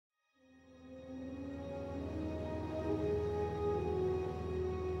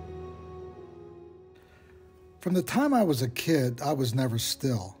From the time I was a kid, I was never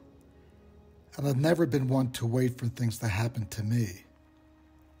still, and I've never been one to wait for things to happen to me.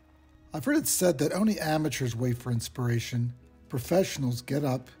 I've heard it said that only amateurs wait for inspiration. Professionals get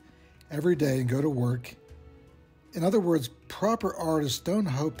up every day and go to work. In other words, proper artists don't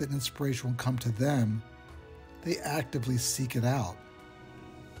hope that inspiration will come to them. They actively seek it out.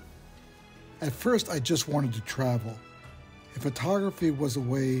 At first, I just wanted to travel, and photography was a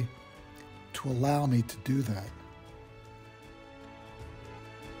way to allow me to do that.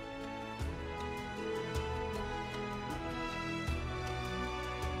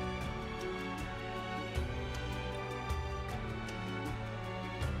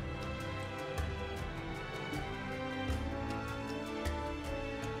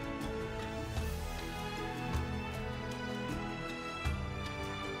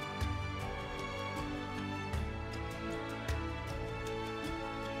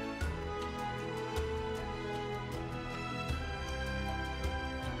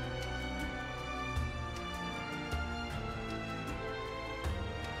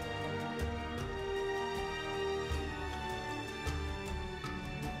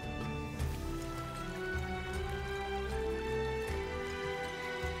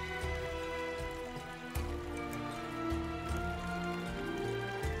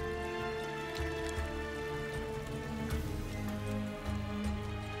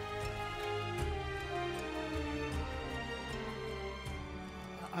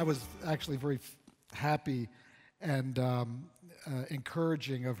 I was actually very happy and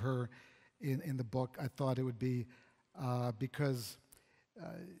encouraging of her in the book. I thought it would be because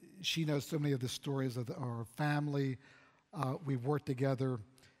she knows so many of the stories of our family. We've worked together.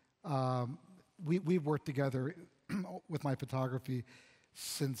 We've worked together with my photography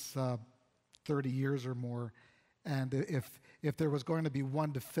since 30 years or more. And if there was going to be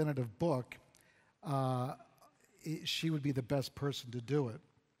one definitive book, she would be the best person to do it.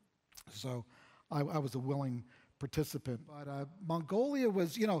 So I was a willing participant. But Mongolia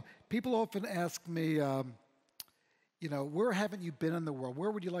was, people often ask me, where haven't you been in the world?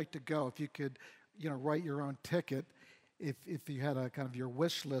 Where would you like to go if you could, write your own ticket? If you had a kind of your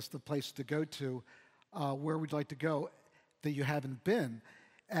wish list of places to go to, where would you like to go that you haven't been?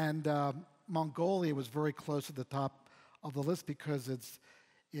 And Mongolia was very close to the top of the list because it's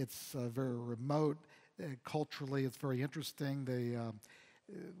very remote. Culturally, it's very interesting.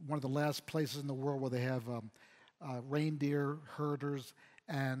 One of the last places in the world where they have reindeer herders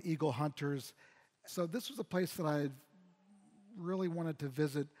and eagle hunters. So this was a place that I really wanted to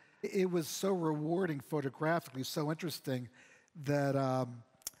visit. It was so rewarding photographically, so interesting, that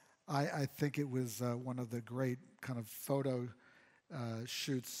I think it was one of the great kind of photo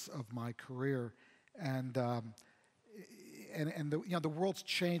shoots of my career. And the world's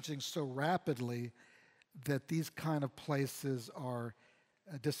changing so rapidly that these kind of places are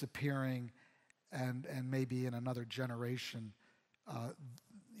disappearing, and maybe in another generation, the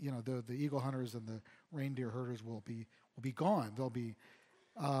eagle hunters and the reindeer herders will be gone. They'll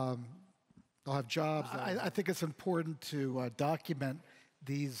have jobs. I think it's important to document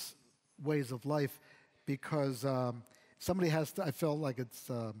these ways of life because somebody has to. I felt like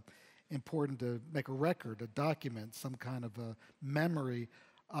it's important to make a record, a document, some kind of a memory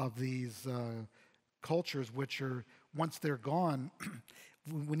of these cultures, which are, once they're gone,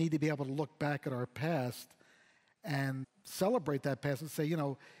 we need to be able to look back at our past and celebrate that past and say,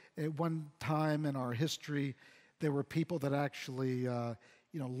 at one time in our history, there were people that actually,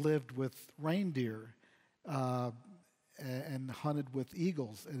 lived with reindeer and hunted with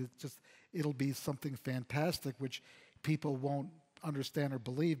eagles. And it'll be something fantastic, which people won't understand or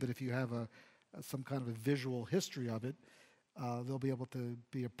believe, but if you have some kind of a visual history of it, they'll be able to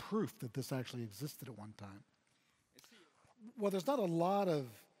be a proof that this actually existed at one time. Well, there's not a lot of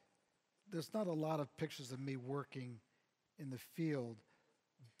pictures of me working in the field,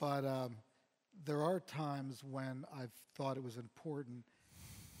 but there are times when I've thought it was important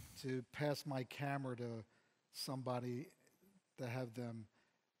to pass my camera to somebody to have them,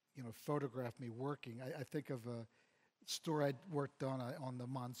 photograph me working. I think of a story I worked on the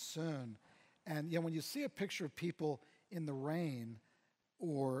monsoon, and when you see a picture of people in the rain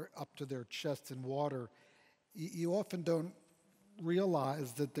or up to their chests in water, you often don't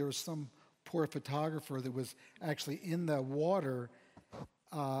realize that there was some poor photographer that was actually in the water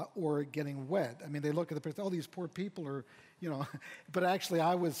or getting wet. I mean, they look at the picture, these poor people are, but actually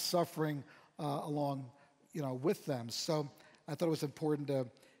I was suffering along, with them. So I thought it was important to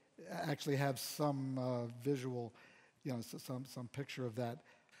actually have some visual, some picture of that.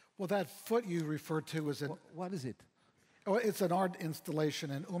 Well, that foot you referred to was What is it? Oh, it's an art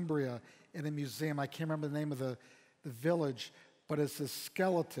installation in Umbria in a museum. I can't remember the name of the village, but it's this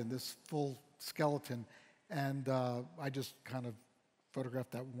skeleton, this full skeleton, and I just kind of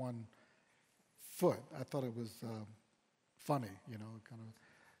photographed that one foot. I thought it was funny, kind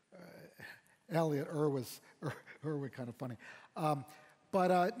of Elliot Irwin kind of funny.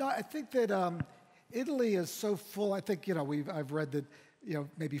 But no, I think that Italy is so full. I think I've read that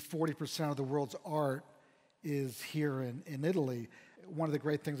maybe 40% of the world's art is here in Italy. One of the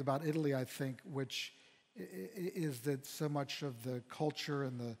great things about Italy, I think, which is that so much of the culture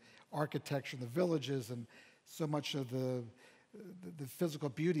and the architecture and the villages and so much of the physical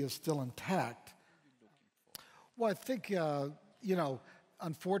beauty is still intact. Well, I think,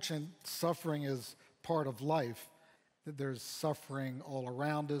 unfortunate suffering is part of life. That there's suffering all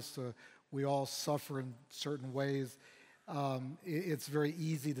around us. We all suffer in certain ways. It's very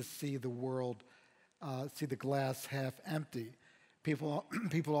easy to see the world, see the glass half empty. People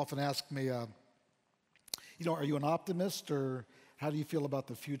often ask me, are you an optimist, or how do you feel about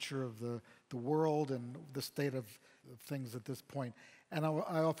the future of the world and the state of things at this point? And I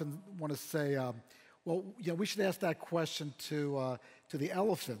often want to say, we should ask that question to the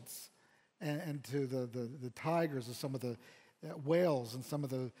elephants and to the tigers and some of the whales and some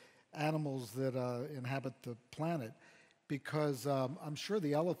of the animals that inhabit the planet, because I'm sure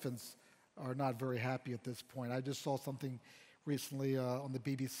the elephants are not very happy at this point. I just saw something recently on the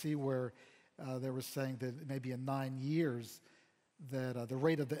BBC where they were saying that maybe in 9 years that the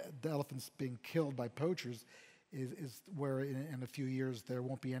rate of the elephants being killed by poachers is where in a few years there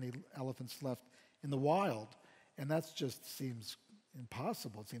won't be any elephants left in the wild. And that just seems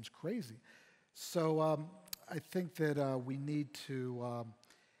impossible. It seems crazy. So I think that we need to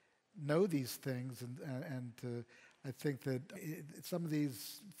know these things, and I think that some of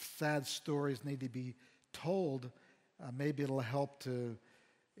these sad stories need to be told. Maybe it'll help to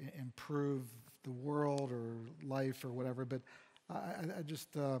improve the world or life or whatever. But I just,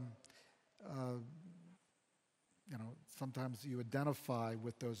 sometimes you identify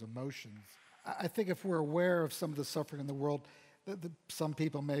with those emotions. I think if we're aware of some of the suffering in the world, some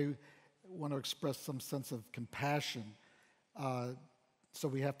people may want to express some sense of compassion. So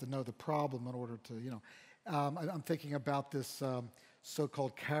we have to know the problem in order to, I'm thinking about this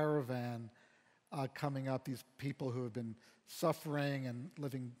so-called caravan coming up, these people who have been suffering and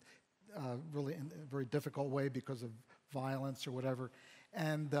living really in a very difficult way because of violence or whatever.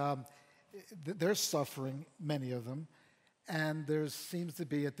 And they're suffering, many of them. And there seems to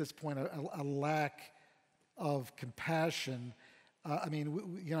be, at this point, a lack of compassion. The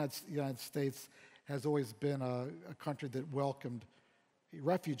United States has always been a country that welcomed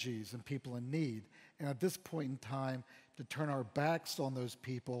refugees and people in need. And at this point in time, to turn our backs on those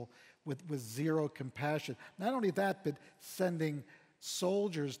people with zero compassion. Not only that, but sending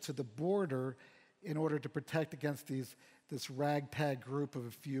soldiers to the border in order to protect against this ragtag group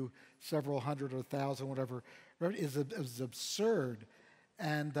of several hundred or 1,000, whatever, is absurd.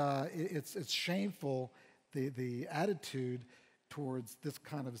 And it's shameful, the attitude towards this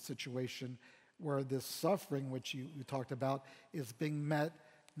kind of a situation where this suffering, which you talked about, is being met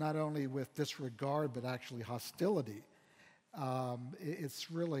not only with disregard, but actually hostility. It's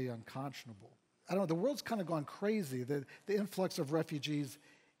really unconscionable. I don't know, the world's kind of gone crazy. The influx of refugees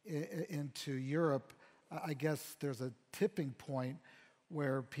into Europe, I guess there's a tipping point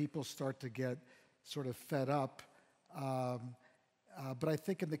where people start to get sort of fed up. But I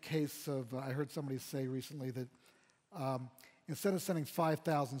think in the case of, I heard somebody say recently that instead of sending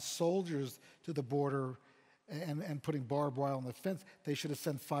 5,000 soldiers to the border and putting barbed wire on the fence, they should have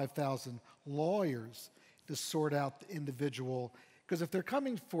sent 5,000 lawyers to sort out the individual. Because if they're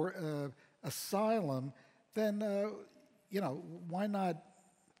coming for asylum, then, why not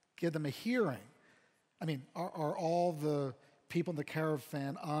give them a hearing? I mean, are all the people in the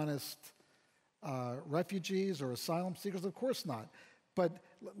caravan honest refugees or asylum seekers? Of course not. But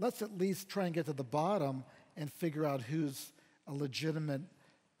let's at least try and get to the bottom and figure out who's a legitimate,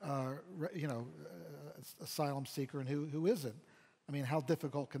 asylum seeker and who isn't. I mean, how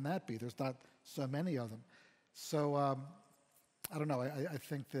difficult can that be? There's not so many of them. So I don't know. I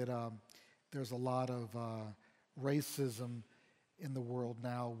think that there's a lot of racism in the world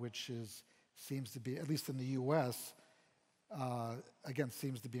now, which seems to be, at least in the U.S., again,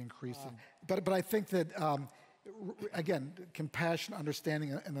 seems to be increasing. But I think that, again, compassion,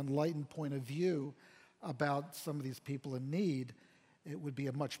 understanding, an enlightened point of view about some of these people in need, it would be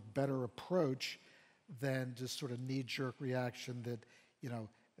a much better approach than just sort of knee-jerk reaction that,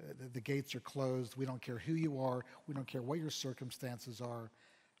 the gates are closed, we don't care who you are, we don't care what your circumstances are,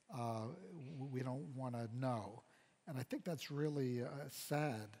 we don't want to know. And I think that's really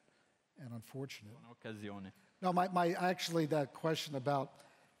sad and unfortunate. Un'occasione. No, actually, that question about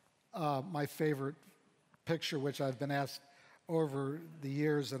my favorite picture, which I've been asked over the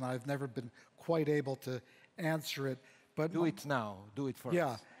years, and I've never been quite able to answer it. But Do it now. Do it for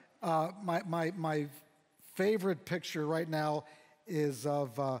yeah, us. my favorite picture right now is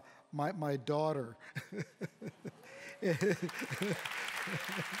of my daughter.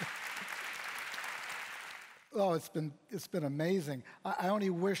 Oh, it's been amazing. I only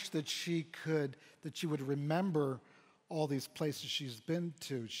wish that she would remember all these places she's been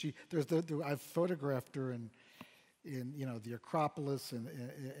to. I've photographed her in the Acropolis and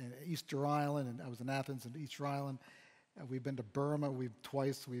Easter Island, and I was in Athens and Easter Island. We've been to Burma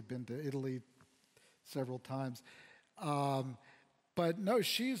twice. We've been to Italy several times. But no,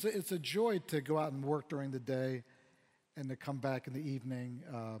 it's a joy to go out and work during the day, and to come back in the evening.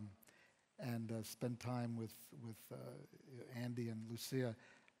 And spend time with Andy and Lucia.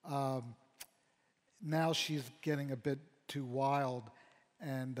 Now she's getting a bit too wild,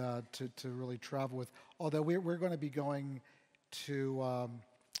 and to really travel with. Although we're going to be going to,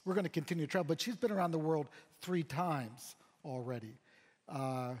 we're going to continue to travel. But she's been around the world 3 times already,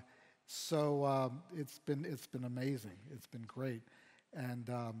 so it's been amazing. It's been great, and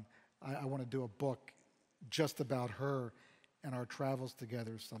I want to do a book just about her and our travels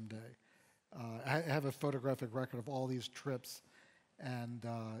together someday. I have a photographic record of all these trips, and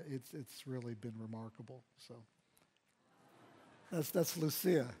it's really been remarkable. So that's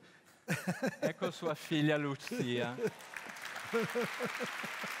Lucia. Ecco sua figlia Lucia. This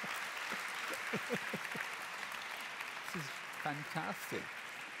is fantastic.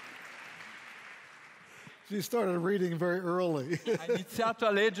 She started reading very early. Ha iniziato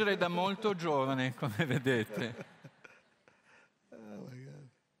a leggere da molto giovane, come vedete.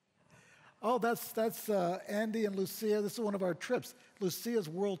 Oh, that's Andy and Lucia. This is one of our trips. Lucia's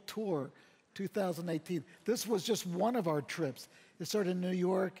World Tour 2018. This was just one of our trips. It started in New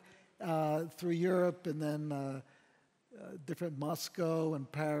York, through Europe, and then different Moscow and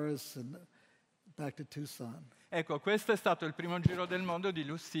Paris, and back to Tucson. Ecco, questo è stato il primo giro del mondo di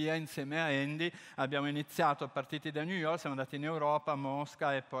Lucia insieme a Andy. Abbiamo iniziato partiti da New York, siamo andati in Europa,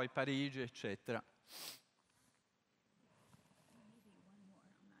 Mosca e poi Parigi, eccetera.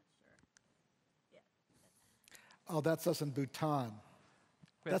 Oh, that's us in Bhutan.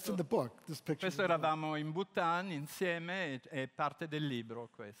 That's in the book, this picture. Questo eravamo in Bhutan insieme, è parte del libro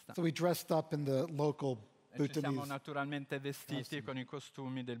questa. So we dressed up in the local E ci siamo Bhutanese. naturalmente vestiti costume. con i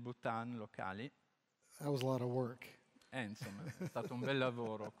costumi del Bhutan locali. That was a lot of work. Insomma, è stato un bel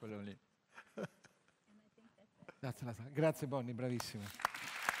lavoro quello lì. Grazie Bonnie, bravissimo.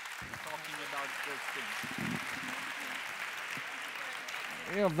 Talking about those things.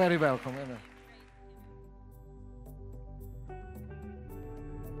 You're very welcome.